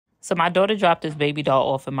So my daughter dropped this baby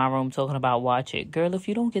doll off in my room talking about watch it. Girl, if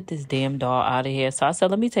you don't get this damn doll out of here. So I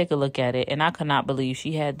said, let me take a look at it. And I could not believe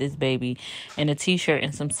she had this baby in a t-shirt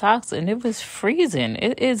and some socks. And it was freezing.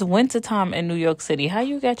 It is wintertime in New York City. How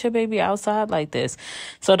you got your baby outside like this?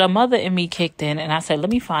 So the mother in me kicked in and I said,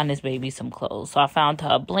 let me find this baby some clothes. So I found her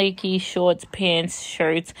a blankie, shorts, pants,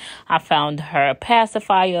 shirts. I found her a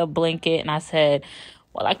pacifier, a blanket. And I said,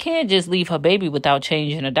 well, I can't just leave her baby without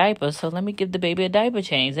changing a diaper, so let me give the baby a diaper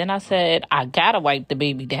change. Then I said, I gotta wipe the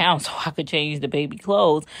baby down so I could change the baby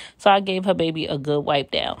clothes. So I gave her baby a good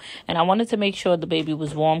wipe down. And I wanted to make sure the baby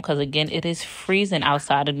was warm because, again, it is freezing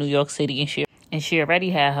outside of New York City, and she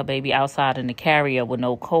already had her baby outside in the carrier with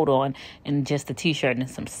no coat on and just a t-shirt and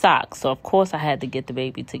some socks. So, of course, I had to get the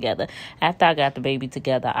baby together. After I got the baby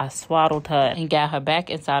together, I swaddled her and got her back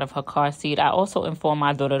inside of her car seat. I also informed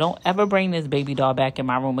my daughter, don't ever bring this baby doll back in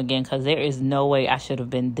my room again because there is no way I should have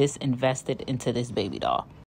been this invested into this baby doll.